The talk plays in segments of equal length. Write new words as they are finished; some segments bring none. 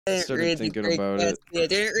Started thinking about it. I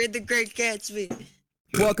didn't read The Great Gatsby.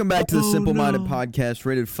 Welcome back to the Simple Minded Podcast,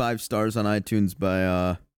 rated 5 stars on iTunes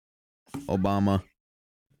by Obama.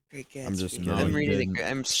 Great Gatsby. I'm just kidding. I'm He reading didn't.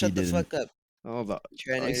 I'm shut the didn't. fuck up. Oh, the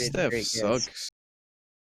Trying to read The stuff Great sucks.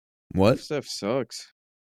 What? Stuff sucks.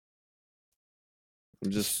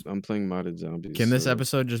 I'm playing modded zombies. Can this so-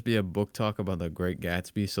 episode just be a book talk about the Great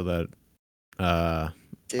Gatsby so that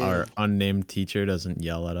Dude. our unnamed teacher doesn't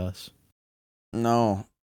yell at us? No.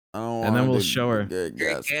 I don't And then wanna we'll do show her. Great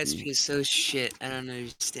Great Gatsby is so shit. I don't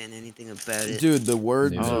understand anything about it. Dude, the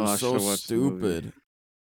words Oh, are I so should've watched the movie.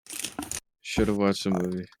 stupid. Should have watched the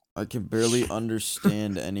movie. I can barely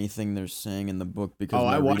understand anything they're saying in the book because Oh,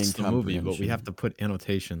 my I reading watched the movie, but we comprehension- have to put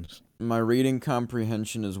annotations. My reading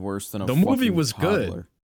comprehension is worse than a The movie fucking was good. toddler.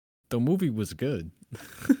 The movie was good.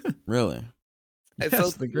 Really? I Yes,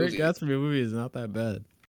 felt the Great movie. Gatsby movie is not that bad.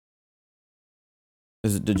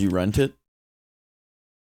 Did you rent it?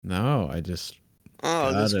 No, I just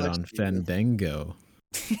Oh, got this it much on movie. Fandango.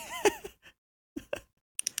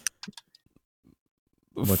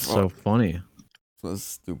 What's so funny? A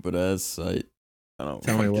stupid ass site. I don't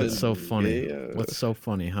Tell me like what's it. so funny. Yeah. What's so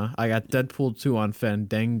funny, huh? I got Deadpool 2 on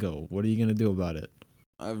Fandango. What are you gonna do about it?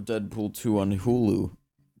 I have Deadpool 2 on Hulu.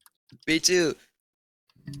 Me too.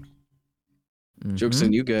 Joke's Mhm.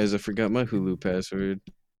 on you guys. I forgot my Hulu password.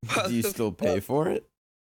 Do you still pay for it?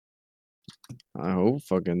 I hope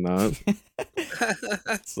fucking not.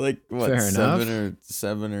 It's like what, Fair enough.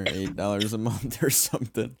 $7 or $8 a month or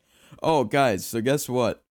something. Oh, guys, so guess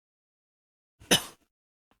what?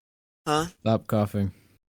 Huh? Stop coughing.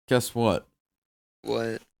 Guess what?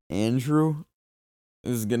 What? Andrew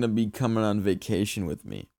is gonna be coming on vacation with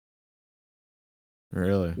me.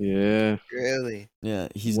 Really? Yeah, Really? Yeah,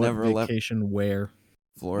 he's What never left vacation where?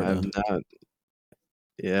 Florida. I've not.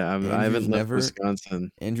 Yeah, I Andrew's haven't left never-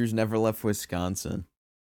 Wisconsin. Andrew's never left Wisconsin.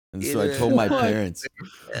 And so I Either told my What? parents.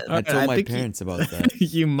 I Alright, told my think you- parents about that.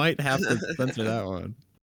 You might have to censor that one.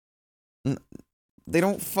 They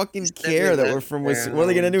don't fucking He's care never that left we're from their Wisconsin. What are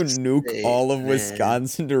they gonna do? home Nuke state, all of man.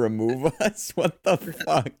 Wisconsin to remove us? What the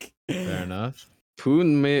fuck? Fair enough.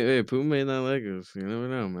 Putin may not like us. You never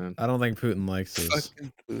know, man. I don't think Putin likes us.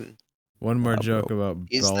 Fucking Putin. One more Nah, joke bro. about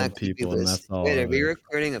He's bald not gonna be people, and that's listening. all. Wait, are of we it.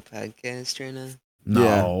 recording a podcast right now?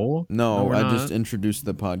 No. No, we're I not. just introduced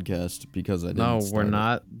the podcast because I didn't. No, we're start it.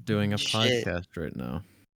 not doing a Shit. podcast right now.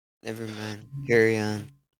 Never mind. Carry on.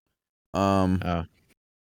 Oh,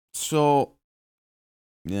 So,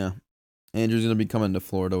 yeah, Andrew's gonna be coming to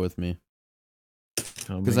Florida with me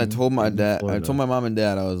because I told my dad, I told my mom and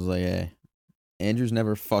dad, I was like, "Hey, Andrew's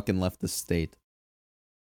never fucking left the state."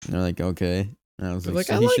 And they're like, "Okay." And I was like,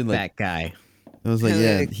 "So I he like should that guy. I was like, I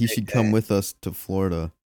 "Yeah, like he that should guy." come with us to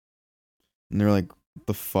Florida." And they're like, "What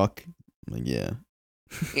the fuck?" I'm like, "Yeah."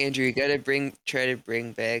 Andrew, you gotta try to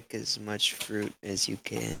bring back as much fruit as you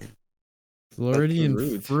can. Floridian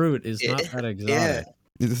fruit. fruit is Yeah, not that exotic. yeah.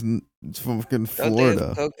 It's fucking Don't they Florida.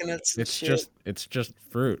 have coconuts and It's shit? just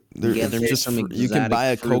fruit. They're, Yeah, they're there's just some you can exotic buy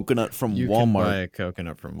a fruit. coconut from You can buy Walmart. a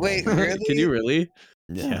coconut from Wait, Walmart. really? Can you really?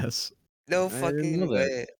 Yeah. Yes. No I didn't fucking know that.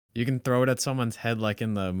 way. You can throw it at someone's head like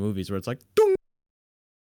in the movies where it's like, "Dong!"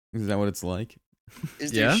 Is that what it's like?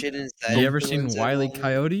 Is there Yeah? shit inside? Have you of ever the seen ones at Wile E. Walmart?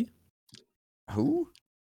 Coyote? Who?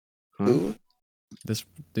 Huh? Who? This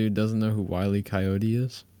dude doesn't know who Wile E. Coyote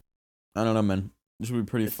is? I don't know, man. This would be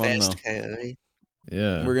pretty The fun though. Fast Coyote.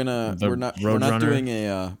 Yeah. We're gonna The we're not Roadrunner? doing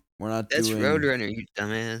a we're not That's doing Roadrunner, you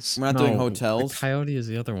dumbass. we're not doing hotels. The Coyote is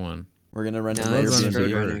the other one. We're gonna rent an No, it's Roadrunner's a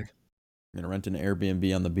Airbnb. bird. Roadrunner. We're gonna rent an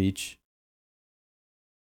Airbnb on the beach.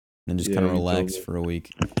 And just Yeah, kind of you told relax me. for a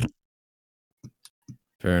week.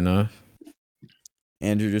 Fair enough.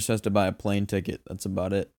 Andrew just has to buy a plane ticket. That's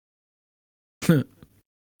about it.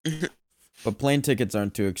 But plane tickets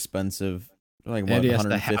aren't too expensive. They're like what, Andy has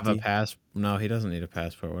to have a 150? pass. No, he doesn't need a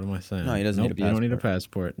passport. What am I saying? No, he doesn't need Nope, a You don't need a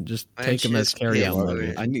passport. passport. Just Why take don't him you as just pay carry-on for luggage.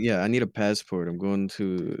 it? I need a passport. I'm going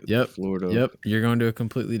to Yep, Florida. Yep, you're going to a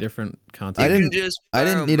completely different continent. I You didn't- can just I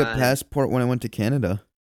didn't borrow need a mine. passport when I went to Canada.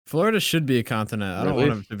 Florida should be a continent. I don't Really?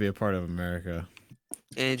 want it to be a part of America.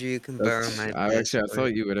 Andrew, you can borrow That's- my I passport.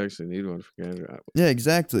 thought you would actually need one for Canada. Yeah,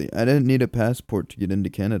 exactly. I didn't need a passport to get into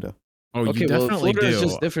Canada. Oh, Okay, you well, definitely Florida do. is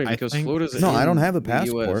just different I because think- Florida's No, I in don't have a the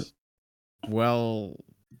passport. US. Well,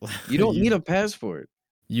 You don't need a passport.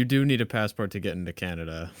 You do need a passport to get into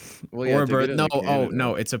Canada. Well, yeah, or a to birth. get No, into Canada.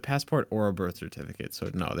 no, it's a passport or a birth certificate. So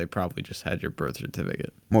no, they probably just had your birth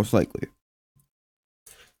certificate. Most likely.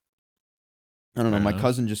 I don't know. Fair My enough.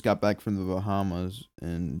 cousin just got back from the Bahamas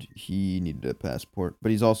and he needed a passport, but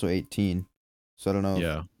he's also 18. So I don't know.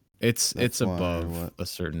 Yeah, it's that's why or above what. a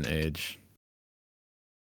certain age.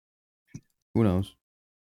 Who knows?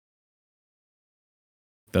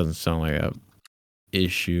 Doesn't sound like a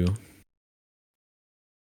issue.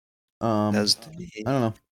 I That was don't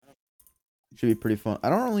know. Should be pretty fun. I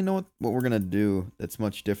don't really know what we're gonna do that's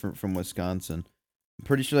much different from Wisconsin. I'm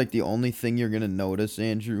pretty sure like the only thing you're gonna notice,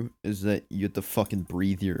 Andrew, is that you have to fucking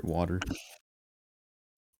breathe your water.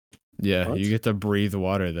 Yeah, What? you get to breathe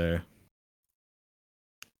water there.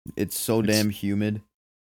 It's so It's- damn humid.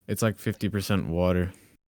 It's like 50% water.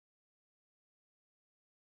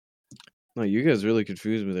 No, you guys really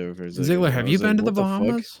confused me there for a second. Ziggler, I have you was been like, to the what fuck?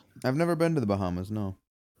 Bahamas? I've never been to the Bahamas. No,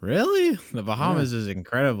 Really? The Bahamas is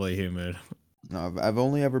incredibly humid. no. I've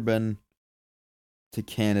only ever been to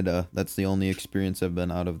Canada. That's the only experience I've been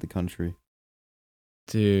out of the country.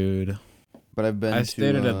 Dude, But I've been. I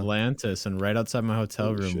stayed at to, Atlantis, and right outside my hotel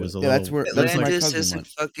Holy room shit. was a Yeah, that's little. where that's where my Atlantis cousin isn't went.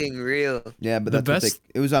 fucking real. Yeah, but The that's best-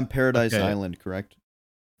 what it was on Paradise Okay. Island, correct?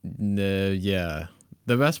 Yeah.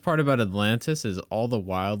 The best part about Atlantis is all the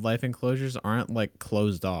wildlife enclosures aren't like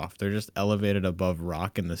closed off. They're just elevated above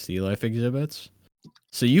rock in the sea life exhibits.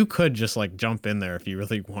 So you could just like jump in there if you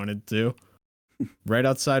really wanted to. Right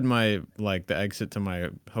outside my like the exit to my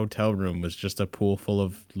hotel room was just a pool full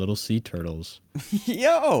of little sea turtles.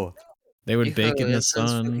 Yo. They would bake in the that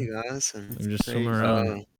sounds sun. fucking awesome. They would just swim Crazy. around.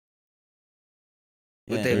 Oh, Yeah,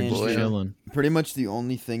 Would they They're and just boil? chilling. pretty much the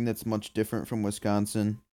only thing that's much different from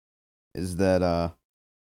Wisconsin is that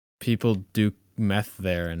People do meth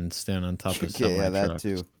there and stand on top of okay, yeah, semi that trucks.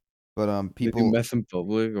 too. But They do people meth in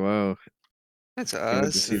public. Wow. that's Can't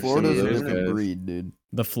wait to see awesome. some Florida's of a those different guys. breed, dude.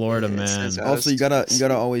 The Florida Yeah, it man. sounds Also, you awesome.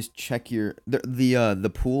 gotta always check your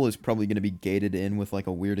the pool is probably gonna be gated in with like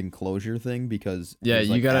a weird enclosure thing because Yeah, there's,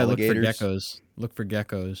 you like, gotta alligators. look for geckos. Look for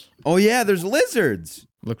geckos. Oh yeah, there's lizards.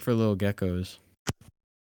 Look for little geckos.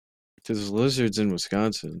 There's lizards in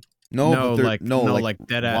Wisconsin. No, no, but they're, like no, like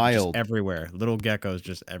dead ass, wild, just everywhere. Little geckos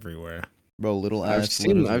just everywhere. bro. Little I've ass.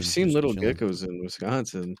 seen lizards I've seen just little chilling. geckos in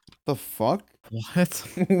Wisconsin. The fuck? What?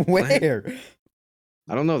 Where?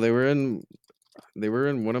 I don't know. They were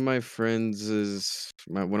in one of my friends'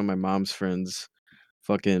 one of my mom's friends.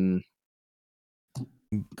 Fucking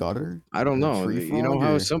Gutter? I don't A know. tree You know frog,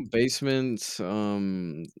 how or- some basements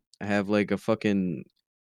have like a fucking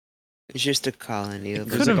It's just a colony of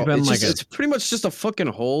Could there's have like been it's like just, a- it's pretty much just a fucking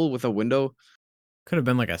hole with a window. Could have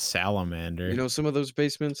been like a salamander. You know some of those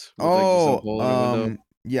basements? With, like, just a hole in a window?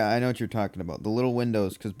 Yeah, I know what you're talking about. The little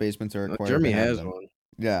windows, because basements are required. Jeremy to have has them. one.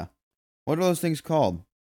 Yeah. What are those things called?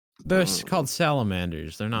 They're Uh, called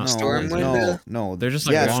salamanders. They're not no, Storm lizards. window? No, They're just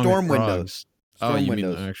like yeah, long storm frogs. windows. Oh, Storm you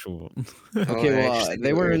windows. mean the actual? Oh, Okay, I well, actually they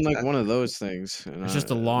knew what were you in like talking one of those things. And It's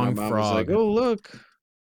just a my long mom was like, frog. "Oh, look."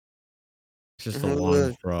 It's just a Oh, long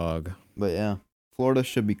look. frog. But yeah, Florida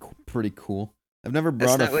should be pretty cool. I've never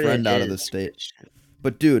That's brought a not what it friend out of the is, state. Christian.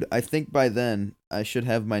 But dude, I think by then I should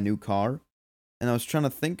have my new car. And I was trying to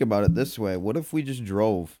think about it this way. What if we just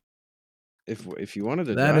drove? If you wanted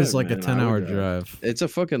to That drive, is like man, a I would 10-hour drive. It's a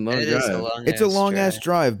fucking long It is drive. a long It's a long ass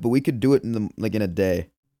drive, but we could do it in in a day.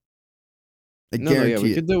 I No, yeah, guarantee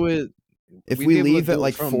we it. could do it. If we'd we be able to leave do at it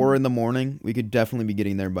like from- 4 in the morning, we could definitely be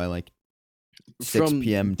getting there by like 6 from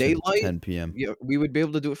p.m. to daylight. 10 p.m. Yeah, we would be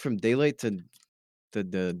able to do it from daylight to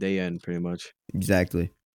the day end, pretty much. Exactly.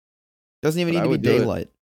 Doesn't even But I need to would be do it. daylight.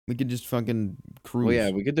 We could just fucking cruise. Well, yeah,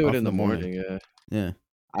 we could do off it in in the the morning. morning. Yeah, Yeah.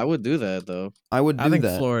 I would do that though. I would do I think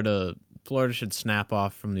that. Florida should snap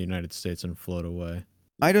off from the United States and float away.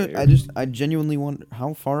 I don't. Fair. I genuinely wonder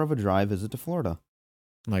how far of a drive is it to Florida?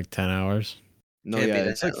 Like 10 hours. No, Can't be yeah, that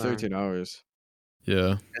it's like long. 13 hours.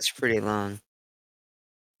 Yeah. That's pretty long.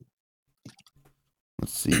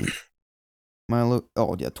 Let's see.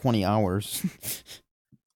 Oh yeah, 20 hours.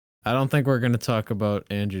 I don't think we're going to talk about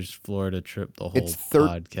Andrew's Florida trip the whole It's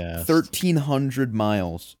podcast. 1,300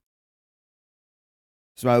 miles.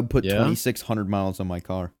 So I would put Yeah? 2,600 miles on my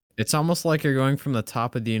car. It's almost like you're going from the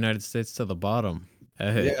top of the United States to the bottom.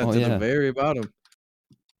 Hey. Yeah, Oh, to yeah. the very bottom.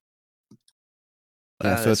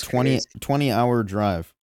 Yeah, Wow, so a that's 20 crazy. hour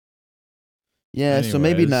drive. Yeah, so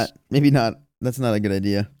maybe Anyways. not. That's not a good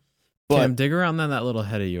idea. But Cam, dig around on that little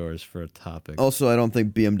head of yours for a topic. also, I don't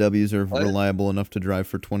think BMWs are What? reliable enough to drive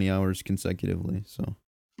for 20 hours consecutively. So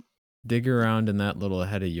Dig around in that little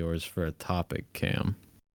head of yours for a topic, Cam.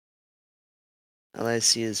 All I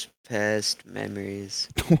see is past memories.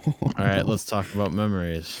 All right, let's talk about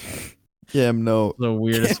memories. Cam, no. The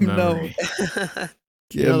weirdest Cam, no. memory. Cam,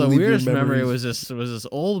 You know, the leave your weirdest memory memories- was this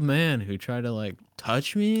old man who tried to like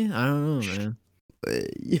touch me. I don't know, man.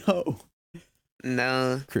 Yo.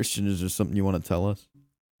 No, Christian, is there something you want to tell us?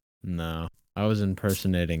 No, I was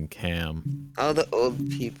impersonating Cam. all the old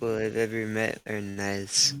people I've ever met are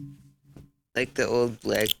nice. Like the old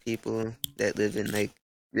black people that live in like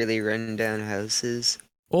really rundown houses.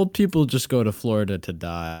 Old people just go to Florida to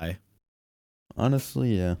die.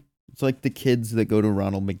 Honestly, yeah. It's like the kids that go to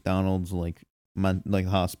Ronald McDonald's like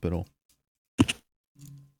hospital.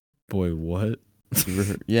 Boy, what?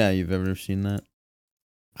 You've ever seen that?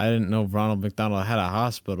 I didn't know Ronald McDonald had a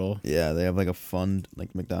hospital. Yeah, they have like a fund,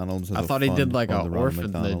 like McDonald's has I a thought he fund did like called an the Ronald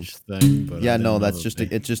orphanage McDonald's. thing. But Yeah, I no, didn't know that's that just they,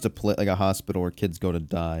 it's just like a hospital where kids go to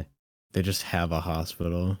die. they just have a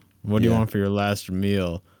hospital. What do you Yeah. want for your last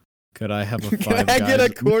meal? Could I have a Can Five I get a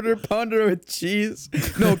Guys- quarter pounder with cheese?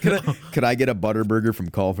 No, could I get a butter burger from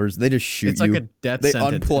Culver's? They just shoot It's you. like a death They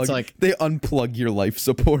sentence. unplug. It's like They unplug your life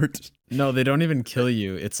support. no, they don't even kill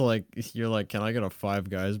you. It's like you're like, can I get a Five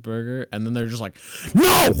Guys burger? And then they're just like,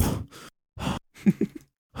 no. They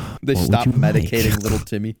What would stop you like? medicating little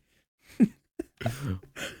Timmy.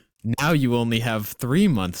 Now you only have 3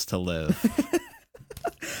 months to live.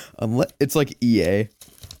 Unless it's like EA.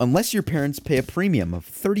 Unless your parents pay a premium of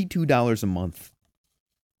 $32 a month.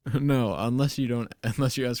 No, unless you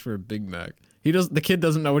ask for a Big Mac. The kid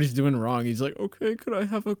doesn't know what he's doing wrong. He's like, okay, could I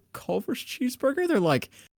have a Culver's cheeseburger? They're like,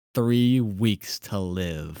 3 weeks to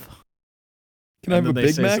live. Can I have And a then they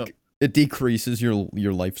Big say Mac? some- It decreases your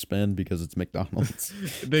lifespan because it's McDonald's.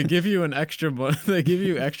 They give you an extra they give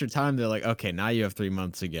you extra time. They're like, okay, now you have 3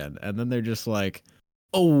 months again. And then they're just like,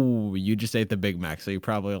 oh, you just ate the Big Mac, so you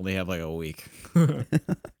probably only have like a week.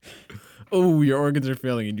 Oh, your organs are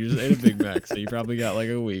failing and you just ate a Big Mac, so you probably got like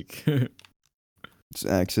a week. It's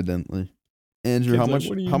accidentally. Andrew, Kid's how like, much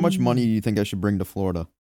 "What do you how much mean?" money do you think I should bring to Florida?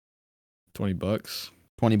 $20.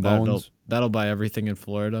 20 bones? That'll buy everything in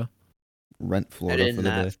Florida. Rent I Florida did for the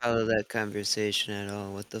day. not follow that conversation at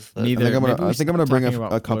all. What the fuck? Neither. I think Maybe I'm we gonna stop bring talking a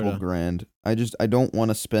about couple Florida. grand. I don't want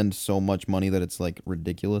to spend so much money that it's like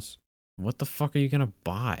ridiculous. What the fuck are you gonna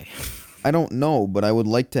buy? I don't know, but I would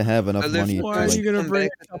like to have enough Other money to Why are Like, you like, gonna come bring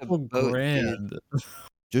back a with a couple boat, dude. grand?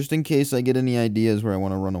 just in case I get any ideas where I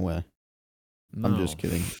want to run away. I'm just No.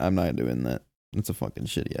 kidding. I'm not doing that. It's a fucking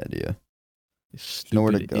shitty idea. You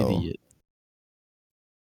nowhere to stupid go. idiot.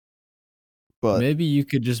 But Maybe you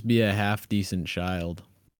could just be a half decent child.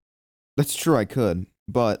 that's true. I could,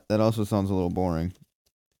 but that also sounds a little boring.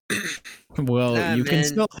 Well, Nah, you can man.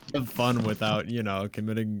 still have fun without,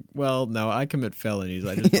 committing. Well, no, I commit felonies.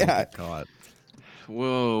 I just don't Yeah. get caught.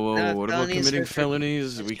 Whoa, Nah, what about felonies committing are for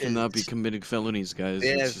felonies? We cannot be bitches. committing felonies, guys.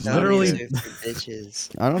 Yeah, It's just Literally- felonies are for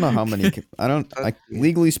bitches. I don't know how many. I don't. Fuck you.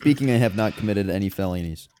 Legally speaking, I have not committed any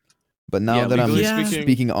felonies. But now Yeah, that I'm legally Yeah.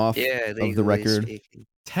 speaking off Yeah, of the legally record, speaking.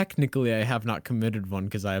 Technically, I have not committed one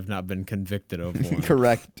because I have not been convicted of one.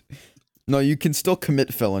 correct. No, you can still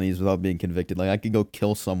commit felonies without being convicted. Like I could go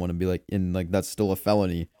kill someone and be like, that's still a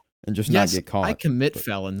felony, and just Yes, not get caught. I commit but-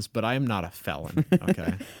 felons, but I am not a felon.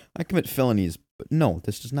 Okay. I commit felonies, but no,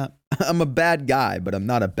 this does not. I'm a bad guy, but I'm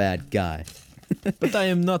not a bad guy. But I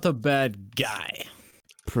am not a bad guy.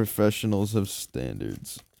 Professionals have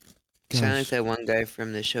standards. Sound like Gosh. that one guy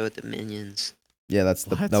from the show with the Minions. Yeah, that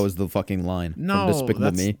What? was the fucking line from No, Despicable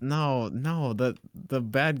that's Me. no. The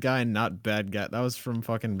bad guy, not bad guy. That was from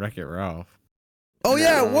fucking Wreck-It Ralph. Oh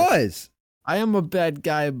yeah, it No. was. I am a bad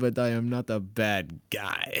guy, but I am not a bad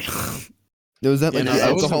guy. It was that Yeah, like no, the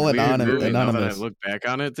that was a Alcohol weird movie, now that I Anonymous. look back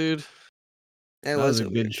on it, dude. That, That was a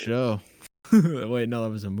weird good show. Wait, no, that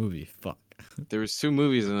was a movie. Fuck. There was 2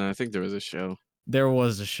 movies, and I think there was a show. There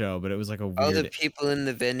was a show, but it was like a All the weird. people in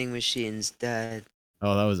the vending machines died.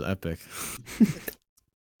 Oh, that was epic.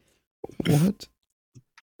 What?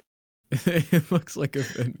 It looks like a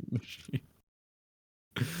vending machine.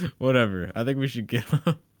 Whatever. I think we should get.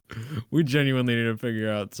 We genuinely need to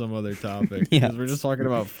figure out some other topic Yeah. because we're just talking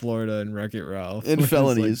about Florida and Wreck-It Ralph And which is, like,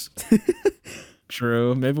 felonies.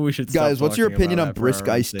 true. Maybe we should. Stop Guys, what's your talking opinion about on that for brisk our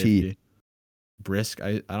own iced tea? safety. Brisk?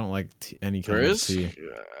 I don't like any kind Brisk? of tea.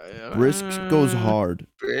 Brisk goes hard.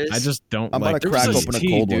 Brisk? I just don't I'm like. about to There was crack this open a tea,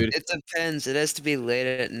 cold one. dude. It depends. It has to be late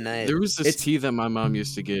at night. There was this It's- tea that my mom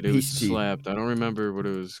used to get. It was Peace tea. slapped. I don't remember what it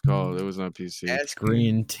was called. It was not PC. Ask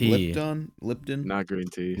green tea. Lipton. Not green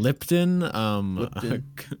tea. Lipton. Lipton.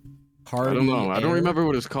 I don't know. I don't Air. remember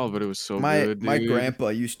what it was called, but it was so good. My dude. grandpa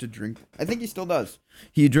used to drink. I think he still does.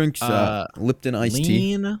 He drinks Lipton iced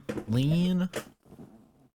tea. Lean.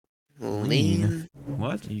 lean.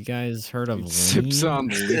 What? You guys heard of He lean? sips on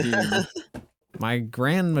lean. My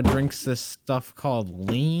grandma drinks this stuff called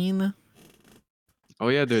lean. Oh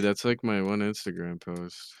yeah, dude, that's like my one Instagram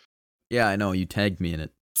post. Yeah, I know. You tagged me in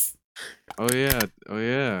it. Oh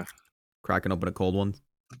yeah. Cracking open a cold one.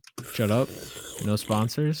 Shut up. No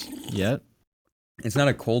sponsors yet. It's not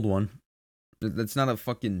a cold one. That's not a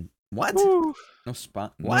fucking what? Woo. No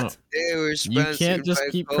spot. No. What? They were You sponsored can't just by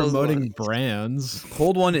keep Cold promoting One. brands.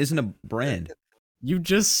 Cold one isn't a brand. You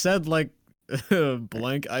just said like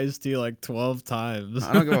blank iced tea like 12 times.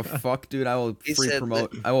 I don't give a fuck, dude. I will He free said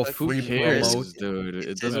promote. that- I will Who free cares, promote. dude? It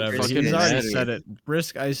said doesn't Whatever, fucking He's already matter. said it.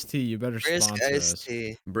 Brisk iced tea. You better Brisk sponsor iced us.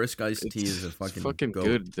 tea. Brisk iced tea is a It's fucking goat.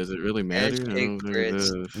 good. Does it really matter? I Hashtag don't think it Brits. is.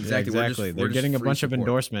 Yeah, Exactly. exactly. They're just getting a free bunch of support.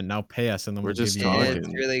 endorsement. Now pay us, and then We're we'll just give you Yeah, more. talking.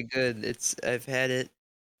 it's really good. I've had it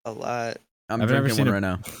a lot. I'm I've never drinking seen one a-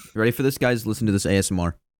 right now. You ready for this, guys? Listen to this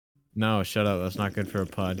ASMR. No, shut up. That's not good for a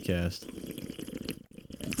podcast.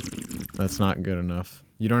 That's not good enough.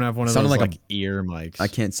 You don't have one of Sounded those like like ear mics. I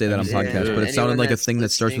can't say that on Yeah, podcast, but it anyone sounded like a that's thing that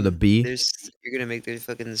starts with a listening, B. You're gonna make their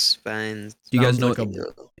fucking spines. Do you guys Sounds know? like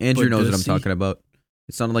a Andrew knows what I'm Badusi. talking about.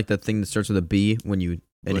 It sounded like that thing that starts with a B when you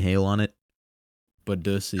inhale on it.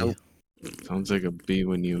 Badusi. Nope. Sounds like a bee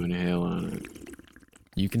when you inhale on it.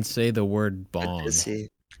 You can say the word bong. Pussy.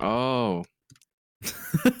 Oh,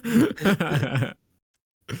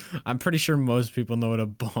 I'm pretty sure most people know what a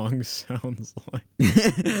bong sounds like.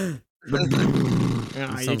 It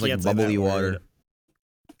Ah, you sounds like can't say that bubbly word.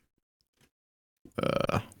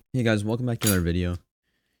 water. Hey guys, welcome back to another video.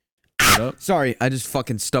 Shut up. Sorry, I just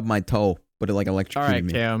fucking stubbed my toe, but it like All electrocuted right,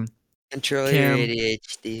 me. Cam. Control Cam. your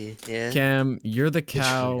ADHD. Yeah. Cam, you're the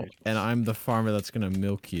cow, and I'm the farmer that's gonna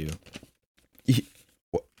milk you.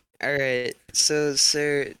 All right. So,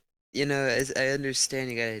 sir, you know, I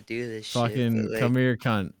understand you gotta do this shit. Fucking but, like, come here,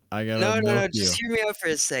 cunt. I gotta No, milk you. just hear me out for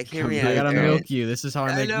a sec. Hear Come me here, out. I gotta alright? milk you. This is how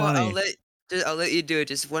I make know. money. I'll let you do it.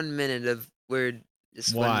 Just 1 minute of word.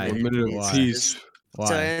 Just Why? 1 1 minute of Why? peace. Why?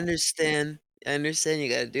 So I understand. I understand you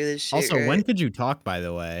gotta do this shit. Also, right? when could you talk, by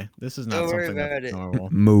the way? This is not Don't worry something about that's it. normal.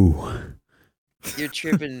 Moo. You're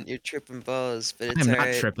tripping balls, but it's I'm not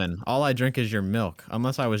alright. tripping. All I drink is your milk,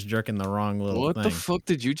 unless I was jerking the wrong little What thing. the fuck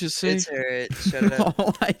did you just say? It's alright. Shut up.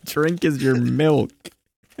 All I drink is your milk.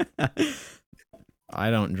 I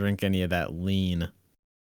don't drink any of that lean.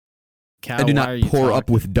 Cow, I do why not are you pour up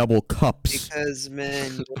talking? with double cups. Because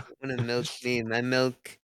man, you don't wanna milk me.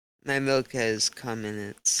 My milk has cum in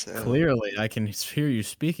it. So Clearly, I can hear you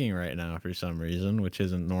speaking right now for some reason, which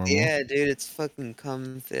isn't normal. yeah, dude, it's fucking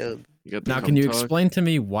cum filled. You got the Now, cum can you talk? explain to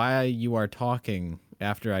me why you are talking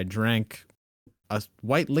after I drank a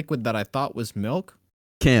white liquid that I thought was milk?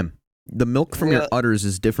 Cam, the milk from your Well- udders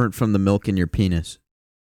is different from the milk in your penis.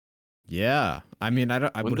 Yeah, I mean, I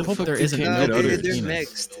When would the hope fuck there did isn't you No, get milk in udders? your dude, they're penis.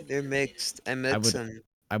 mixed. They're mixed. I met would- some.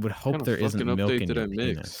 I would hope kind of there isn't fucking milk update in did your I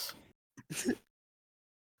mix? penis.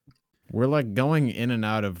 We're like going in and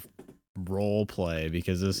out of role play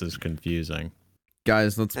because this is confusing.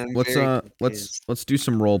 Guys, let's I'm let's very let's confused. let's do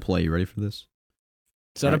some role play. You ready for this?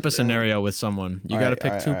 Set up Alright. a scenario with someone. You got to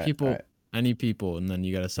pick two people, alright. any people, and then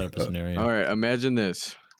you got to set up a scenario. All right, imagine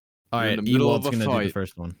this. All you're right, in the middle Ewald's of a gonna do the fight.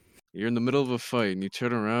 first one. You're in the middle of a fight and you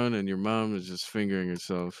turn around and your mom is just fingering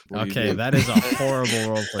herself. What do you Okay, do? that is a horrible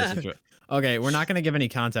role play situation. Okay, we're not gonna give any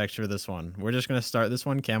context for this one. We're just gonna start this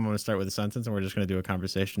one. Cam, I'm gonna start with a sentence, and we're just gonna do a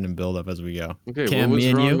conversation and build up as we go. Okay, Cam, what was me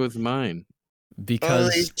and wrong you? with mine?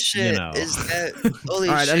 Because Holy shit! you know, Is that? Holy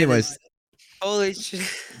Alright, shit! anyways. Holy shit!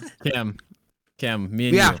 Cam, me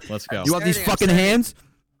and Yeah. you. Let's go. You want these Starting, I'm fucking starting. hands?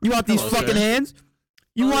 You want these Hello, fucking sir. hands?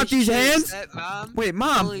 You Holy want these shit, hands? Is that mom? Wait,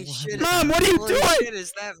 mom. Holy shit! Mom, what are you Holy doing? Shit,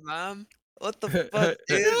 is that mom? What the fuck,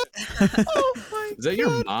 dude? Oh my Is that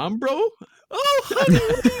your mom, bro? Oh, honey,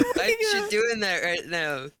 what are you Why looking is she at? doing that right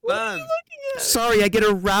now, What are mom? you looking at? Sorry, I get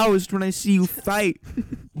aroused when I see you fight.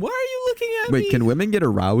 Why are you looking at Wait, me? can women get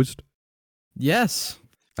aroused? Yes.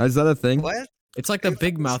 Is that a thing? What? It's like the Are you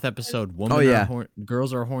Big fucking Mouth episode. Women Oh, yeah. are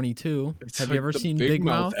girls are horny too. It's Have like you ever the seen Big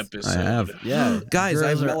Mouth? episode. I have. Yeah, Guys, I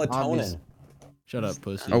have girls are melatonin. obvious- Shut up,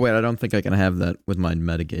 pussy. Oh wait, I don't think I can have that with my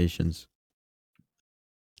medications.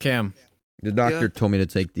 Cam, The doctor Yeah. told me to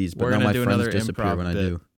take these, but We're now gonna my do friends another disappear improv when I bit.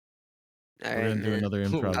 do. All we're right, gonna do man. another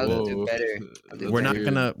improv. I'll bit. do better. I'll do We're not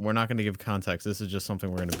better. gonna give context. This is just something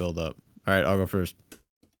we're gonna build up. All right, I'll go first.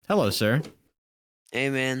 Hello, sir. Hey,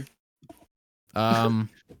 man.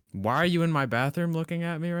 Why are you in my bathroom looking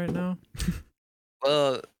at me right now?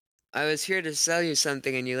 Well, I was here to sell you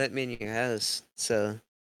something, and you let me in your house. So,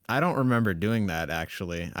 I don't remember doing that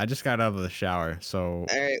actually. I just got out of the shower, so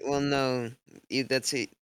all right. Well, no, that's it.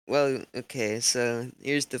 Well, okay. So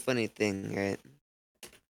here's the funny thing, right?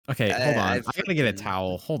 okay, hold on. I I've gotta get a fucking-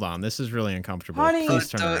 towel. Hold on, this is really uncomfortable. Honey. Please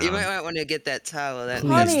turn So you around. might want to get that towel. That's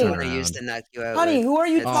Please the turn one I used around. to knock you out. Honey, with. who are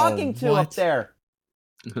you It's- talking to what? up there?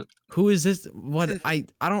 Who is this? What? I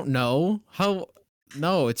don't know. How?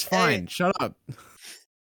 No, it's fine. Shut up.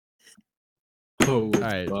 Oh, it's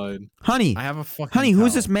Alright. fine. Honey, I have a fucking. honey,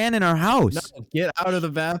 who's towel. this man in our house? No, get out of the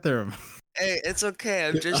bathroom. Hey, it's okay.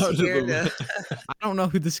 I'm Get just out of here the to. I don't know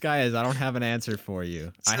who this guy is. I don't have an answer for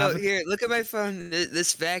you. I So have here, look at my phone.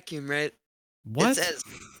 This vacuum, right? what? It says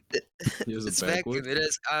He has a It's vacuum. backwood? It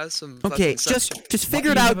is awesome. Okay, fucking suction. just Why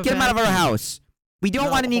figure do it you out. have a Get him out of our vacuum? house. We don't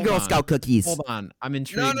No, want any hold Girl on. Scout cookies. Hold on, I'm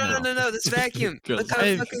intrigued No, now. this vacuum. Look how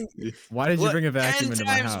Hey, fucking. Why did you What, bring a vacuum 10 into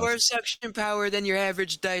my times house? more suction power than your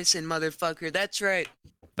average Dyson, motherfucker. That's right.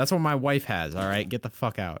 That's what my wife has. All right, get the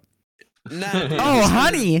fuck out. Nah, Oh, this one-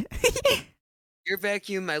 honey. Your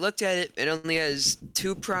vacuum, I looked at it. It only has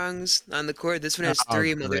 2 prongs on the cord. This one has Oh,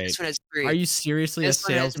 3, mother. great. This one has 3. Are you seriously This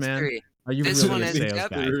a one has salesman? 3. Are you This really one a has- sales yep.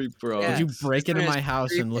 guy? Bro. Yeah. Would you break This into one has my house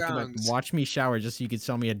 3 and look at my, prongs. watch me shower just so you could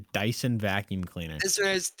sell me a Dyson vacuum cleaner? This one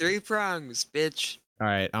has 3 prongs, bitch. All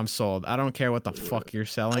right, I'm sold. I don't care what the fuck you're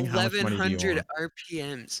selling. How much money do you 1100 want?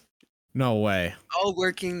 RPMs. No way. All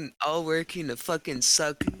working to fucking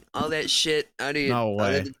suck all that shit out of, No way.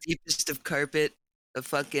 out of the deepest of carpet. The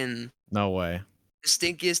fucking No way. the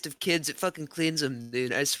stinkiest of kids. It fucking cleans them,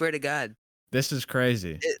 dude. I swear to God. This is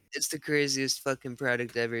crazy. It's the craziest fucking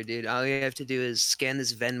product ever, dude. All you have to do is scan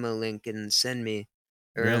this Venmo link and send me.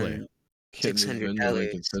 Really? around Get me Venmo, they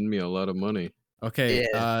can $600. send me a lot of money. Okay,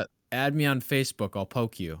 Yeah. add me on Facebook. I'll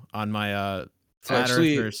poke you on my flat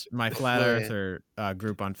Actually- earthers, my flat Yeah. earther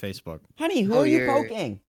group on Facebook. Honey, who Oh, are you you're-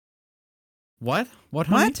 poking? What? What?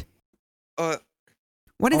 Honey? What? Uh,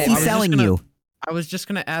 What is Oh, he I was just selling gonna- you? I was just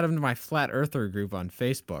gonna add him to my flat earther group on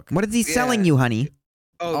Facebook. What is he selling Yeah. you, honey?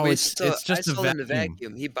 Oh, we it's just I a sold him the vacuum.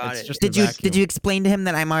 vacuum. He bought It's it. just Did a you vacuum. explain to him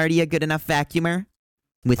that I'm already a good enough vacuumer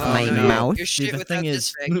with Oh, my no. mouth? You're See, shit the without thing this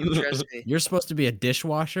is- vacuum, trust me. You're supposed to be a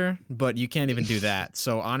dishwasher, but you can't even do that.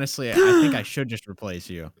 So honestly, I think I should just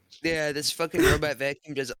replace you. Yeah, this fucking robot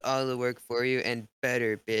vacuum does all the work for you and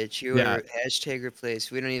better, bitch. You Yeah. are hashtag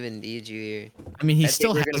replace. We don't even need you here. I mean, he I think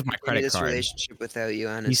still we're has gonna my continue credit this card. relationship without you,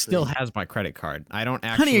 honestly. He still has my credit card. I don't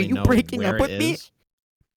Honey, actually are you know breaking where up with it me? is.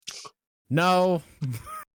 No,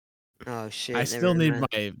 Oh shit. I still never need mind.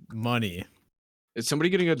 my money. Is somebody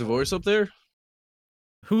getting a divorce up there?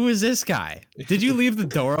 Who is this guy? Did you leave the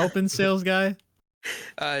door open, sales guy?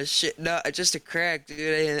 Shit. No, just a crack,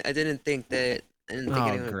 dude. I didn't think that. I didn't think Oh,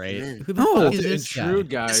 anyone would great. come in. Who the Oh. fuck is It's this guy? true,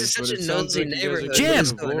 guys. is such but a it sounds nosy like you guys are neighborhood. getting a Jim,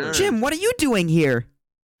 What's going on? divorce. Jim, what are you doing here?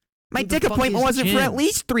 My Who the dick fuck appointment is wasn't for at Jim?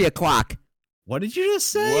 least 3 o'clock. What did you just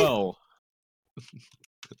say? Well,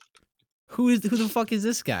 Who the fuck is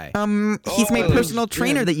this guy? He's my Oh, personal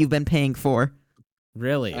trainer Jim. that you've been paying for.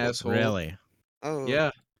 Really? asshole. Really? Oh.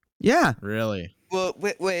 yeah. Yeah. Really? Well,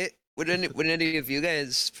 wait. Would any of you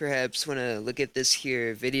guys perhaps want to look at this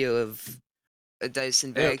here video of a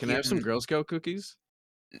Dyson Hey, vacuum? can I have some Girl Scout cookies?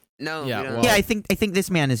 No. Yeah, we don't. well- Yeah, I think this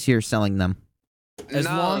man is here selling them. as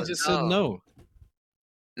no, long I just said no.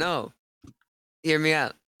 No. Hear me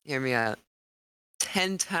out.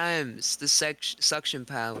 10 times the suction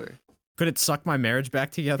power. Could it suck my marriage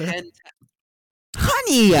back together? 10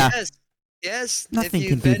 Honey! Yes. Yes. Nothing if you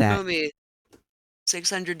can do Venmo that. me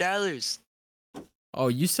 $600. Oh,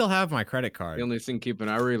 you still have my credit card. The only thing keeping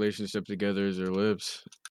our relationship together is her lips.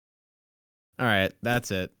 All right,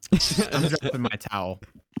 that's it. I'm dropping my towel.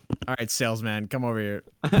 All right, salesman, come over here.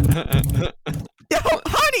 Yo,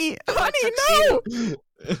 honey! Honey, no!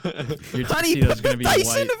 Your Honey, tuxedo's put gonna the be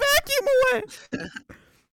Dyson white. vacuum away!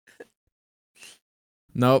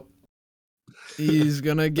 Nope. He's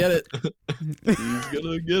gonna get it. He's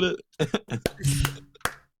gonna get it.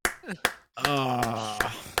 Ah,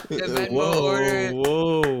 The Venmo order.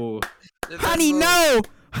 Whoa. The Honey, Venmo- no!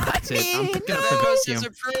 That's it. I'm Honey, picking up no! the Venmo says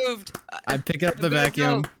vacuum. approved. I'm picking up the The Venmo.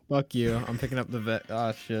 vacuum. Fuck you. I'm picking up the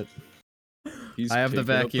Oh shit. He's I have the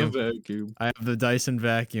picking up vacuum. vacuum. I have the Dyson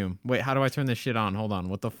vacuum. Wait, how do I turn this shit on? Hold on.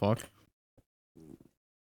 What the fuck?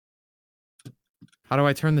 How do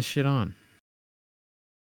I turn this shit on?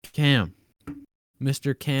 Cam.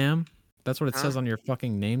 Mr. Cam? That's what it says Huh? on your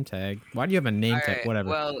fucking name tag. Why do you have a name tag? Alright, Whatever.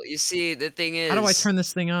 Well, you see, the thing is, How do I turn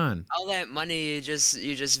this thing on? all that money you just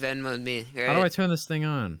Venmoed me, right? How do I turn this thing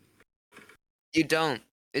on? You don't.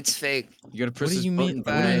 It's fake. You gotta press What do this you mean?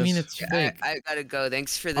 button, What do you mean dumbass. it's fake? I gotta go.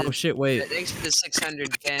 Thanks for the Oh shit! Wait. thanks for the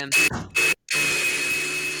 600, Cam.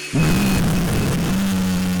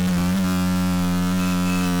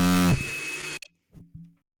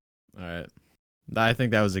 All right. I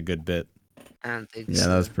think that was a good bit. I don't think Yeah, so.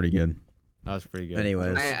 that was pretty good. That was pretty good.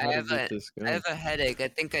 Anyways, I How to have get a- this I guy. have a headache. I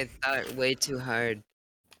think I thought way too hard.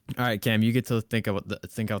 All right, Cam, you get to think out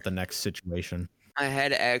the next situation. My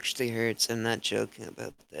head actually hurts. I'm not joking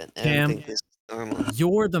about that. I Cam. don't think this is normal.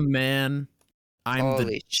 You're the man. I'm Holy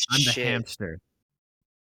the shit. hamster.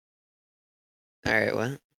 All right,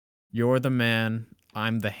 what? You're the man.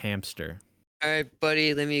 I'm the hamster. All right,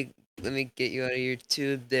 buddy. Let me get you out of your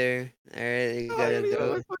tube there. All right, you gotta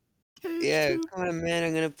go. Yeah, come on, man.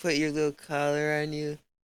 I'm gonna put your little collar on you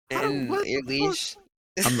and your leash.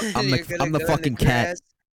 I'm You're the gonna go in fucking cat. grass.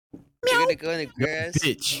 You're gonna go in the grass.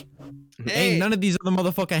 Bitch. Hey, Ain't none of these other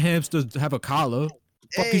motherfucking hamsters have a collar.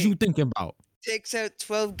 Fuck is Hey. you thinking about? takes out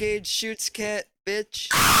 12 gauge, shoots cat, bitch.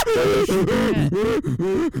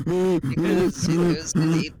 Because he was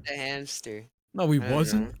gonna eat the hamster. No, he I don't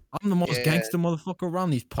wasn't. know. I'm the most Yeah. gangster motherfucker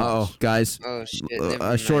around these Oh, parts. guys, Oh shit. a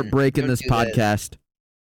never short mind. break in Don't this do that. podcast.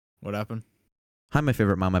 What happened? Hi, my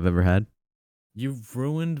favorite mom I've ever had. You've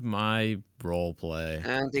ruined my role play.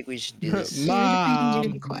 I don't think we should do this. I need you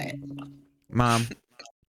to be quiet. Mom.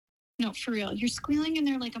 No, for real. You're squealing in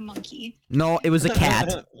there like a monkey. No, it was a cat.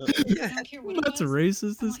 I don't care what That's it was.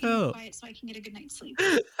 racist I as want you to be hell. quiet so I can get a good night's sleep.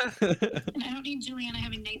 And I don't need Juliana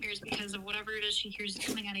having nightmares because of whatever it is she hears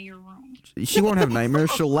coming out of your room. She won't have nightmares.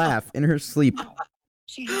 She'll laugh in her sleep. No.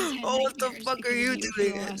 She has had Oh, what the nightmares fuck are because you of for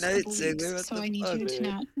doing the at last night, couple Sigler? weeks, What So the I need fuck, you to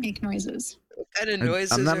man? not make noises. What kind of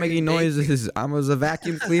noises I'm not are you making making? noises. I was a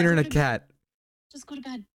vacuum cleaner and a cat. Just go to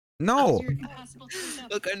bed. No. You're impossible to wake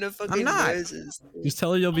up. What kind of fucking not. noises? Just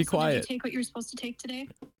tell her you'll be Also, did you quiet. take what you're supposed to take today?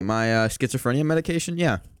 My schizophrenia medication?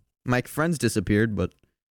 Yeah. My friends disappeared, but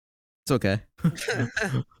it's okay.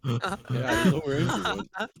 Yeah, we're into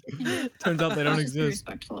it. Turns out they don't Just be exist.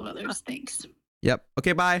 respectful of others. Thanks. Yep.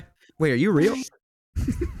 Okay, bye. Wait, are you real?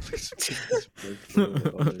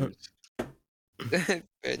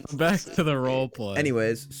 Back to the role play.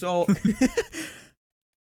 Anyways, so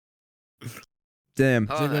damn.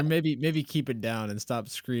 Oh, Ziggler, maybe keep it down and stop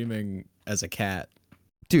screaming as a cat.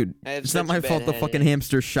 Dude, I have it's not such a my bad fault the fucking headache.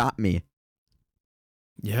 hamster shot me.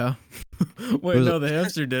 Yeah. Wait, Was no, the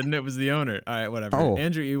hamster didn't. It was the owner. All right, whatever. Oh.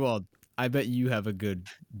 Andrew Ewald, I bet you have a good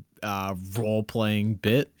role playing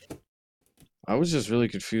bit. I was just really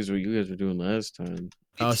confused what you guys were doing last time.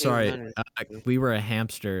 Oh, sorry. 1800. We were a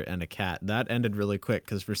hamster and a cat. That ended really quick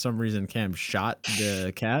because for some reason Cam shot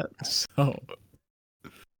the cat. So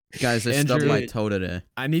Guys, I Andrew- stubbed my toe today.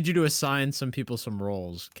 I need you to assign some people some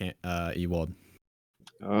roles, Ewald.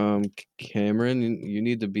 Cameron, you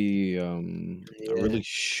need to be a Yeah. really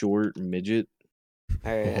short midget.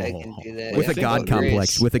 Alright, I can do that. With Yeah, a god what complex.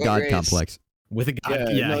 race? With a What god race? complex. With a guy. Yeah,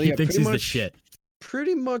 Yeah, no, he yeah, thinks pretty he's the much. shit.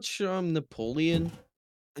 Pretty much Napoleon,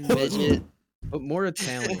 Midget. but more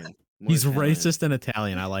Italian. More He's Italian. racist and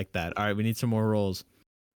Italian. I like that. All right, we need some more roles.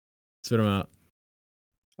 Spit them out.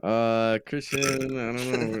 Christian, I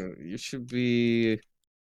don't know. You should be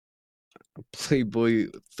a Playboy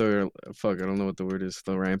fuck, I don't know what the word is.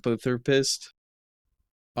 Philanthropist.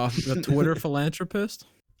 The Twitter philanthropist.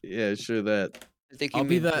 Yeah, sure that. I think you I'll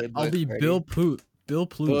be mean that. Playboy I'll be Cardi. Bill Pluth. Bill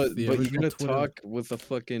Pluth. But the you're original gonna Twitter- talk with a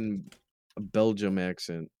fucking Belgium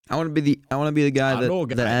accent. I want to be the guy I know,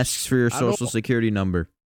 that guys. asks for your I know. social security number.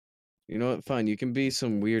 You know what? Fine. You can be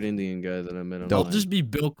some weird Indian guy that I met Dope. I'll online. just be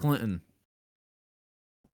Bill Clinton.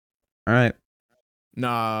 All right.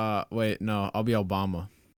 Nah, wait, no. I'll be Obama.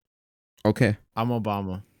 Okay. I'm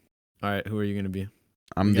Obama. All right, who are you gonna be?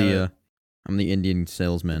 I'm We gotta- I'm the Indian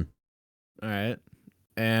salesman. All right,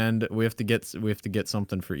 and we have to get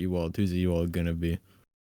something for Ewald. Who's Ewald gonna be?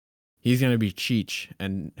 He's gonna be Cheech,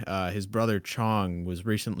 and his brother Chong was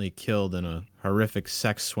recently killed in a horrific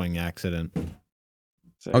sex swing accident.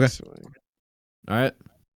 Okay. Sexually. All right,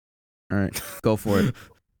 All right. Go for it.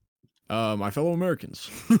 my fellow Americans.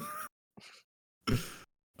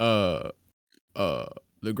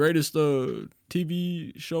 The greatest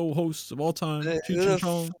TV show hosts of all time, Who Cheech the and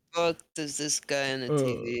Chong. fuck does this guy on the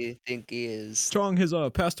TV think he is? Chong has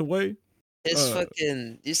passed away. His uh,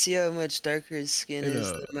 fucking. You see how much darker his skin in is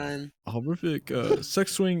a- than mine? A horrific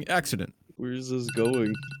sex swing accident. Where's this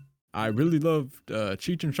going? I really loved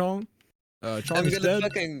Cheech and Chong. Chong I'm is gonna dead.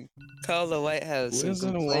 fucking call the White House and Where's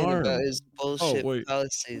an complain alarm? about his bullshit wait,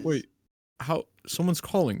 policies. Wait, how? Someone's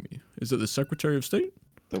calling me. Is it the Secretary of State?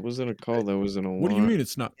 That wasn't a call. That was an alarm. What do you mean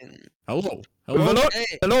it's not? And- Hello? Hello? Hey,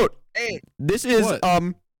 Hello. hey, This is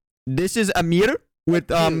What? this is Amir with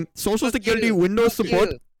you. social Fuck security you. Windows fuck support.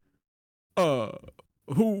 you.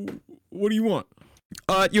 Who? What do you want?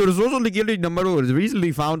 Your social security number was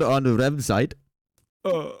recently found on the website.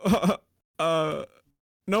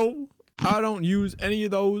 No, I don't use any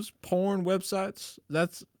of those porn websites.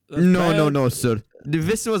 That's No, bad. no, sir.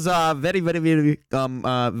 This was very very very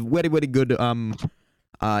good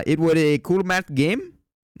it was a cool math game.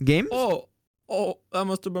 Oh, that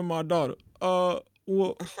must have been my daughter. Oh,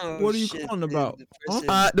 What are you shit, calling dude, about? the Huh?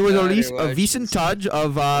 person's There was daughter released a watches recent this. charge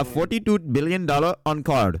of $42 billion on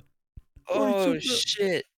card. Oh 42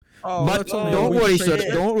 shit! Oh, But that's only a don't week worry, straight.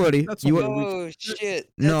 sir. Don't worry. That's You only are, a week. Oh shit!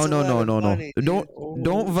 no, That's a no, lot no, of no, no. money, dude.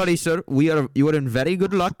 Don't worry, sir. You are in very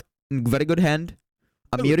good luck, in very good hand.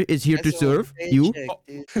 Amir is here to That's a lot of serve you. paycheck,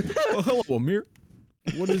 dude. Oh, hello, Amir.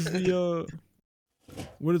 What is the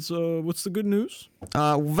What's the good news?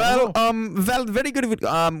 Well, very good.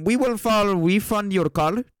 We will refund your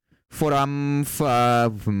car for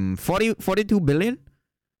 42 billion.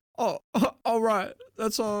 Oh, all right.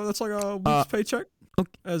 That's like a week's paycheck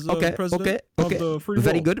as Okay, president of the free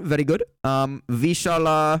Very world. good, very good. We shall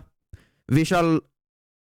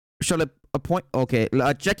appoint. Okay,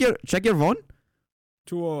 check your phone.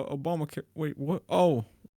 To Obamacare. Wait, what? Oh,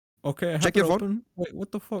 okay. I have Check it your phone. open. Wait,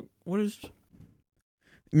 what the fuck? What is?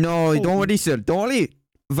 No, Oh. don't worry, sir. Don't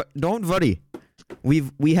worry.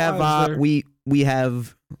 We have Why is there-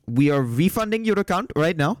 we are refunding your account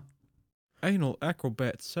right now. Anal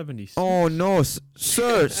Acrobat 76. Oh no,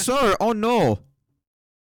 sir. Oh no.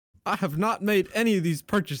 I have not made any of these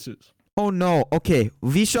purchases. Oh no. Okay,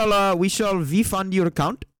 we shall refund your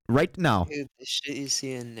account right now. Dude, the shit you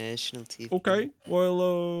see on national TV. Okay. Well,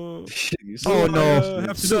 Oh I, no,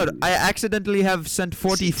 have to sir. do? I accidentally have sent This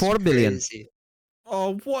is 44 billion. crazy.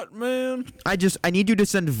 What, man? I need you to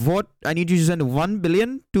send 1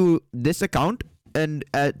 billion to this account, and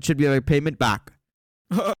it should be a payment back.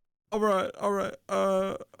 All right.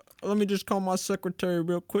 Let me just call my secretary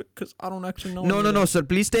real quick, cause I don't actually know. No, any of that. sir.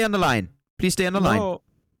 Please stay on the line. Please stay on the line. No,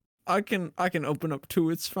 I can open up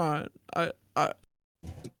too. It's fine.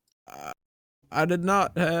 I did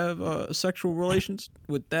not have sexual relations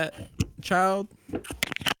with that child.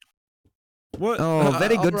 What? Oh,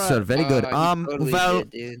 very good, alright. sir. Very good. You totally Well,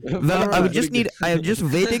 did, dude. well, I would Alright. just need. I am just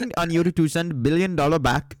waiting on you to send $1 billion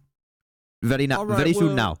back. Alright, Very soon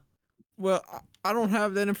well, now. Well, I don't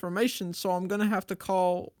have that information, so I'm gonna have to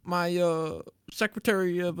call my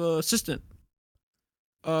secretary of assistant.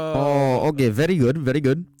 Oh, okay. Very good. Very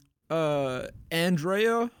good.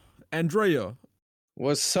 Andrea.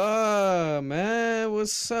 What's up, man?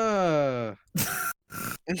 What's up?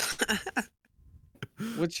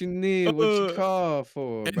 What you need? What you call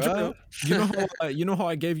for, Andrea, bro? you know how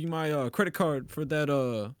I gave you my credit card for that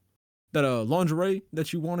lingerie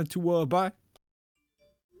that you wanted to buy?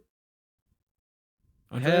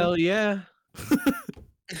 Andrea? Hell yeah.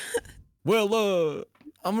 Well,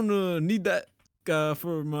 I'm gonna need that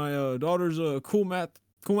for my daughter's cool math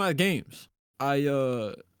games. I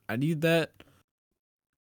need that.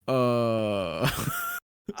 All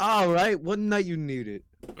right. What night you need it?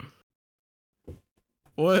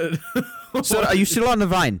 What? Sir, are you still on the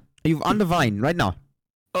vine? Are you on the vine right now?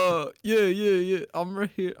 Yeah. I'm right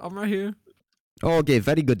here. Okay,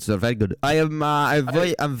 very good, sir. Very good. I'm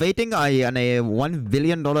waiting on a $1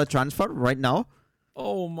 billion transfer right now.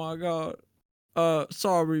 Oh my god.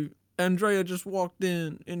 Sorry. Andrea just walked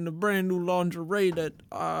in the brand new lingerie that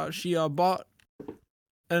she bought.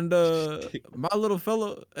 And my little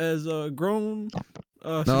fella has grown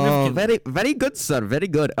No, significantly. very good, sir. Very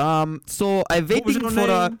good. So I'm What was waiting your for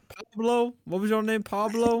name? Pablo? What was your name?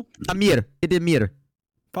 Pablo? Amir. It is Amir.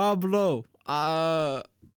 Pablo. All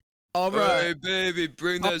right. Hey, baby,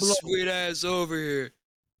 bring that Pablo. sweet ass over here.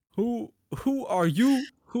 Who are you?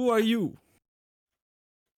 Who are you?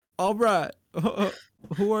 All right.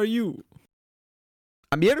 Who are you?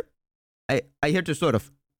 Amir? I hear to sort of.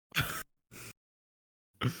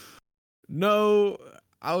 No,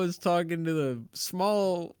 I was talking to the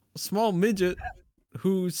small midget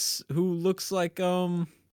who looks like an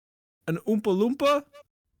Oompa Loompa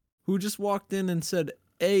who just walked in and said,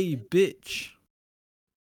 "Hey, bitch."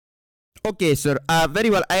 Okay, sir. Very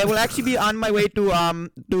well. I will actually be on my way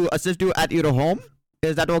to assist you at your home.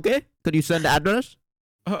 Is that okay? Could you send the address?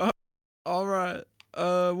 All right.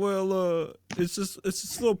 Well, it's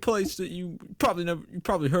this little place that you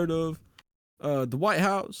probably heard of. The White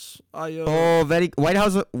House. Oh, very White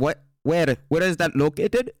House. What? Where is that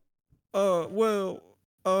located? Well,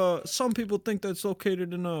 some people think that's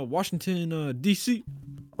located in Washington, D.C.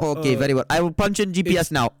 Okay, very well. I will punch in GPS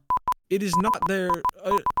it's- now. It is not there.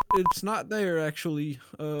 It's not there actually.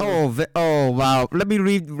 Oh, wow. Let me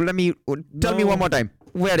read. Tell me No. one more time.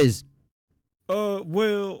 Where is?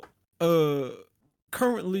 Well,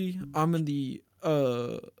 currently I'm in the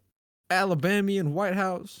Alabamian White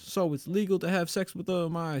House, so it's legal to have sex with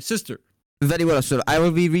my sister. Very well, sir. I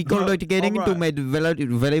will be relocating to alright. my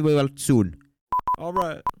very well soon. All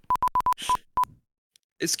right.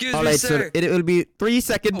 Excuse All me, right, sir. sir. It will be 3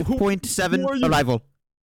 second Who- point 7 who are you? arrival.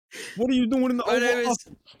 What are you doing in the My Oval name is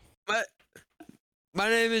Office? my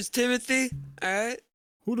name is Timothy. All right,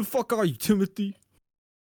 Who the fuck are you, Timothy?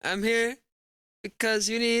 I'm here because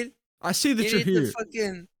you need I see that you you're need here. to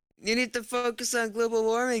fucking you need to focus on global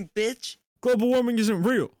warming, bitch. Global warming isn't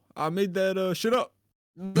real. I made that shit up.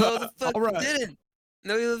 No, the fuck Alright. you didn't.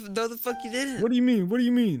 No, the fuck you didn't. What do you mean? What do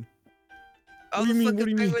you mean? All what do the you mean? What fucking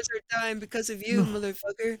do you mean? penguins are dying because of you, No.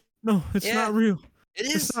 motherfucker. No, it's Yeah. not real. It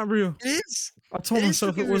It's is. not real. It is. I told It is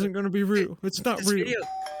myself it fucking wasn't real. gonna be real. It's not This real. video. Look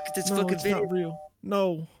at this No, fucking it's video. not real.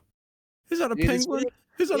 No. Is that a You see this penguin? video?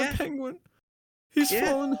 Is that Yeah. a penguin? He's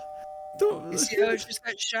Yeah. falling. You see how it just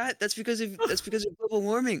got shot? That's because of global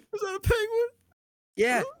warming. Is that a penguin?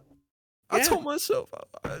 Yeah. I Yeah. told myself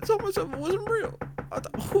it wasn't real. I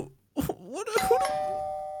thought, who What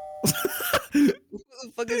the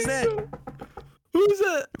fuck is that? Who's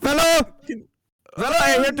that? Fellow,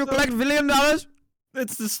 I'm here to collect $1 billion.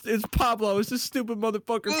 It's Pablo. It's this stupid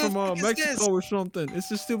motherfucker Who the from fuck is Mexico this? or something. It's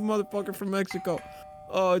this stupid motherfucker from Mexico.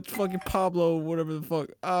 Oh, it's fucking Pablo, whatever the fuck.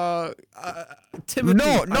 Timothy.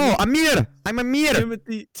 No, Amir. I'm Amir.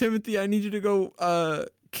 Timothy, I need you to go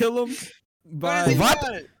kill him. What does he What?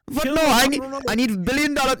 want? What? Kill No, him. I need $1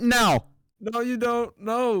 billion now. No, you don't.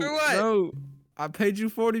 No. For what? No. I paid you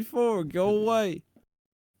 44. Go away.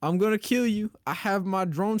 I'm gonna kill you. I have my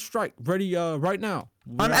drone strike ready right now.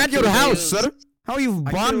 I'm I at your killed- house, sir. How you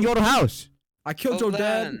I bomb killed- your house? I killed Hold your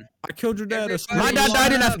dad. on. I killed your dad. Everybody My dad shut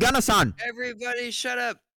died in up. Afghanistan. Everybody shut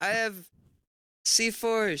up. I have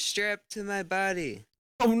C4 strapped to my body.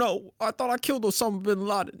 Oh no! I thought I killed Osama bin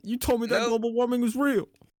Laden. You told me that Nope. global warming was real.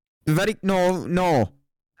 No.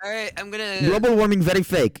 Alright, I'm gonna... Global warming very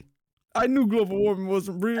fake. I knew global warming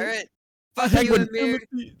wasn't real. Alright. I Fuck had you, with Amir.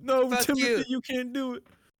 Timothy. No, Fuck Timothy, you. can't do it.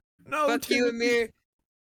 No, Fuck you, Timothy. Amir.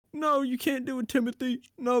 No, you can't do it, Timothy.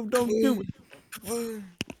 No, don't do Boom.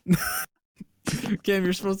 it. Cam,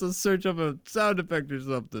 you're supposed to search up a sound effect or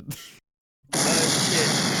something.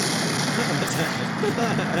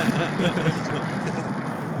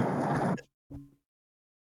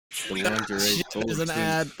 The lingerie There's an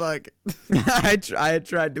ad, fuck. I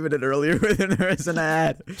tried doing it earlier and there is an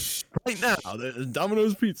ad. Right now, there's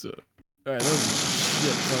Domino's Pizza. Alright, that was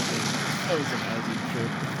shit, fucking. That was an acid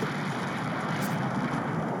trip.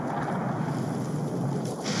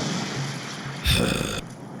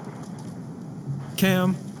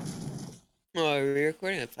 Cam. Oh, are we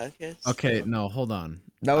recording a podcast? Okay, no, hold on.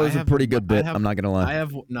 That was I a have- pretty good bit. I have- I'm not gonna I lie.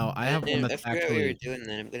 have I have one I that's forgot we were actually doing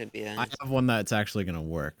that. I'm gonna be I honest. have one that's actually gonna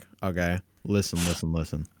work. Okay, listen.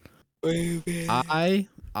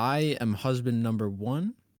 I am husband number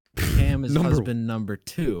 1. Cam is Number- husband number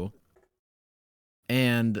 2,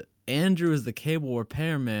 and Andrew is the cable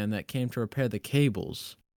repairman that came to repair the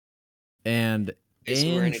cables. And Okay, so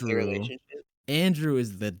we're in a good Andrew relationship. Andrew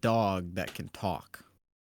is the dog that can talk.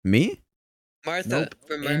 Me? Martha Nope,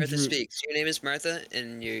 from Martha Andrew- Speaks. Your name is Martha,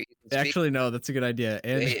 and you can speak. Actually, no, that's a good idea.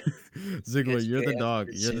 And Wait. Ziggler, Yes, you're the wait, dog.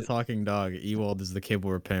 after You're the soup. talking dog. Ewald is the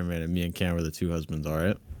cable repairman, and me and Cam are the 2 husbands. All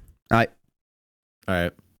right. Alright. All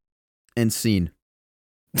right. And scene.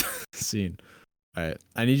 Scene. All right.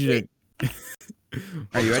 I need you to.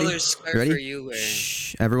 Are you What ready? color scarf You ready? are you wearing?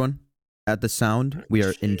 Shh, everyone. At the sound, we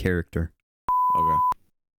are in character. Okay.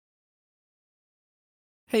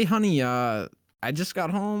 Hey, honey. I just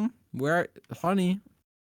got home. Honey,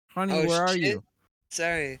 Oh, where are shit. you?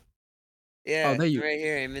 Sorry. Yeah, there you- right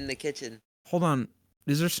here. I'm in the kitchen. Hold on.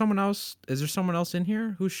 Is there someone else? Is there someone else in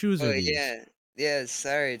here? Whose shoes Oh are these? yeah, yeah.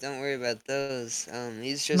 Sorry, don't worry about those.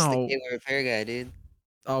 He's just the No. cable repair guy, dude.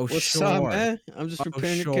 Oh, What's sure. up, man? I'm just Oh,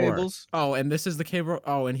 repairing sure. your cables. Oh, and this is the cable.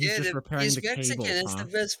 Oh, and he's yeah, just repairing he's the Mexican. cables, That's huh?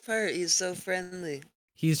 the best part. He's so friendly.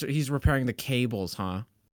 He's repairing the cables, huh?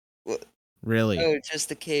 What? Really? Oh, just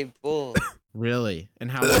the cable. Really?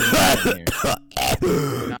 And how long have you been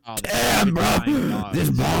here? No, Damn, bro. dying dog. This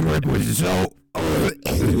bomb rip was so.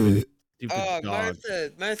 Stupid Oh, dog.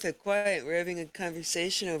 Martha, quiet. We're having a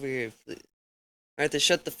conversation over here. Martha,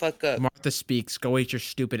 shut the fuck up. Martha speaks. Go eat your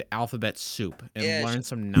stupid alphabet soup and Yeah, learn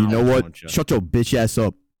some You knowledge. know what? won't ya? Shut your bitch ass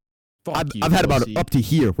up. Fuck you, I've had about pussy. up to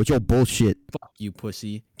here with your bullshit. Fuck you,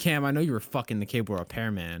 pussy. Cam, I know you were fucking the cable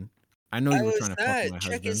repairman. I know I you were was trying to fuck with my not.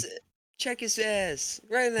 husband. Check his ass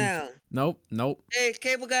right now. Nope. Hey,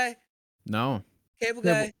 cable guy. No. Cable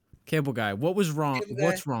Cable- guy. Cable guy, what was wrong? Cable guy.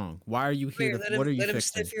 What's wrong? Why are you Come here, here? let What are you let him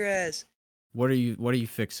fixing? sniff your ass. What are you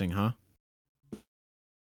fixing, huh?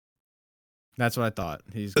 That's what I thought.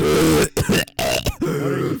 He's What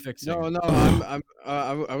are you fixing? No,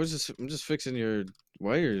 I'm just fixing your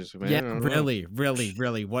wires, man. I Yeah, don't know.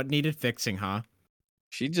 really. What needed fixing, huh?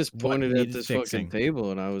 She just What pointed at needed this fixing? fucking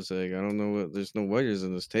table, and I was like, I don't know what. There's no wires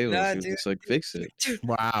in this table. Nah, she was dude, just like, fix it. Dude,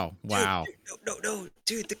 Wow. no,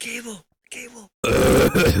 dude, the cable.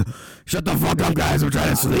 Shut the fuck up, guys. I'm trying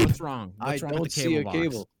to sleep. What's wrong? I What's wrong don't with the see cable a box?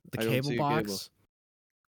 cable. The I don't cable see a box? cable.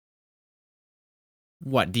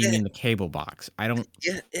 What do you Yeah. mean the cable box? I don't.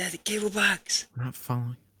 Yeah, the cable box. I'm not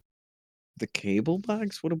following. The cable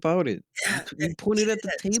box? What about it? Yeah, You pointed at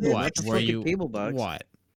the see table, that? not the Were fucking you cable box. What?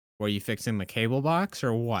 Were you fixing the cable box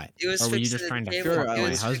or what? He was Or were you fixing just the trying to cable- Sure, fuck he my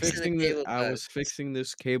was husband? fixing the cable I was box. fixing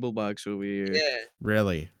this cable box over here. Yeah.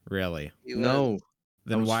 Really? He No, was. I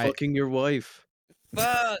Then was why? fucking your wife.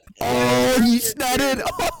 Fuck. Oh, he snutted.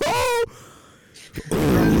 Oh.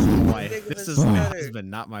 Wife. Big of This a is my stutter.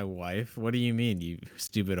 husband, not my wife. What do you mean, you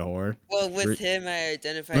stupid whore? Well, with Re- him, I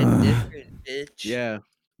identified different, bitch. Yeah.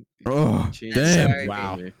 Oh, She damn. Sorry.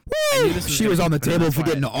 Wow. me. I knew this was She gonna was on the happen, table that's for why-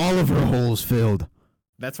 getting all of her holes filled.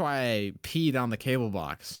 That's why I peed on the cable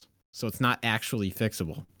box, so it's not actually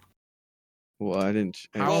fixable. Well, I didn't.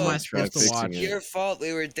 How am I try supposed to fixing watch? it. Your fault.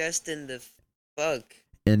 We were destined to fuck.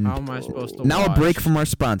 And How am I supposed to now a watch break from our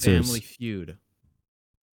sponsors. Family Feud?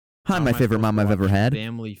 Hi, How my am I favorite supposed mom to I've ever watch had.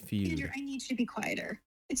 Family Feud. Andrew, I need you to be quieter.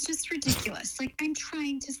 It's just ridiculous. Like, I'm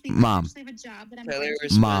trying to sleep. Mom. I actually have a job that I'm Tyler, going we're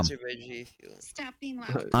to. Mom. sponsored by G Fuel. Stop being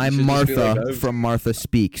loud. I'm You should just be like, Martha "I've- from Martha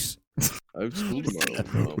Speaks. I've schooled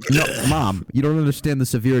tomorrow. Mom." No, Mom, you don't understand the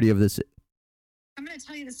severity of this. I'm going to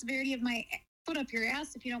tell you the severity of my foot up your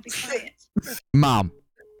ass if you don't be quiet. Mom.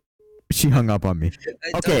 She hung up on me.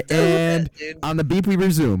 I Okay, don't doubt and that, dude. on the beep we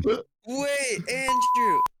resume. Wait,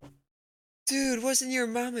 Andrew. Dude, wasn't your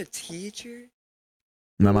mom a teacher?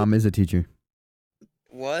 My mom is a teacher.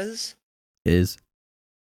 Was? Is.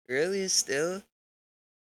 Really? Still?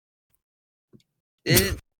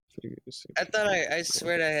 Didn't I thought I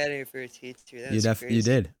swear I had her for a teacher. That's crazy. You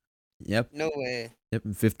did. Yep. No way. Yep.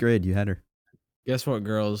 In 5th grade, you had her. Guess what,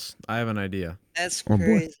 girls? I have an idea. That's Oh, boy.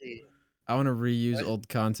 crazy. I want to reuse What? old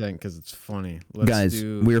content because it's funny. Let's Guys,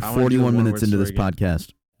 do, we're I wanna do a 41 minutes one-word into this story game.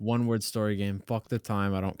 podcast. One word story game. Fuck the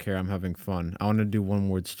time. I don't care. I'm having fun. I want to do one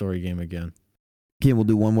word story game again. Okay, we'll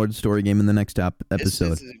do one word story game in the next episode.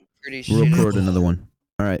 This is pretty We'll shitty. record another one.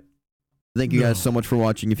 All right. Thank you guys No. so much for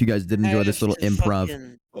watching. If you guys did I enjoy have this little to improv,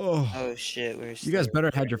 fucking- Oh, Oh shit, we're you guys still better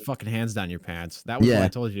had your recording. fucking hands down your pants. That was what Yeah. I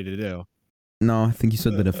told you to do. no, I think you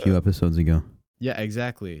said that a few episodes ago. Yeah,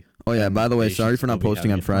 exactly. Oh yeah, by the way, They should sorry for not still be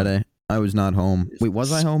posting on having fun. Friday. I was not home. Wait,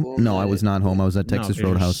 was I home? School No, I night. was not home. I was at No, Texas 'cause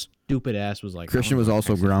your Roadhouse. Stupid ass was like. I Christian wanna was go to also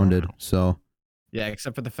Texas grounded, Roadhouse. so Yeah,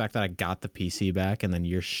 except for the fact that I got the PC back, and then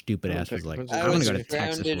your stupid Oh, ass was Tex- like, when's "I'm I gonna was go to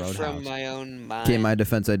Texas grounded Roadhouse." from my own mind. okay, in my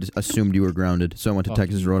defense, I just assumed you were grounded, so I went to Fucking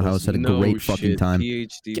Texas Roadhouse, had a No great fucking shit, time.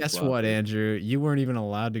 PhD Guess flopper. what, Andrew? You weren't even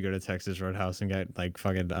allowed to go to Texas Roadhouse and get like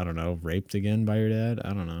fucking, I don't know, raped again by your dad. I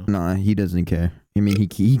don't know. Nah, he doesn't care. I mean,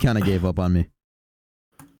 he kind of gave up on me.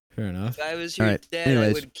 Fair enough. If I was your Alright, dad, anyways.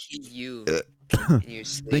 I would kill you in your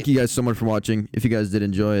sleep. Thank you guys so much for watching. If you guys did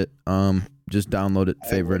enjoy it, just download it, I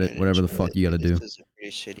favorite it, wouldn't whatever the enjoy fuck it. you gotta do. This is a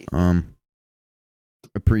pretty shitty.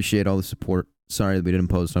 Appreciate all the support. Sorry that we didn't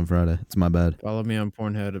post on Friday. It's my bad. Follow me on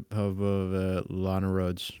Pornhub of Lana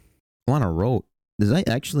Rhodes. Lana wrote. Is that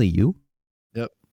actually you? Yep.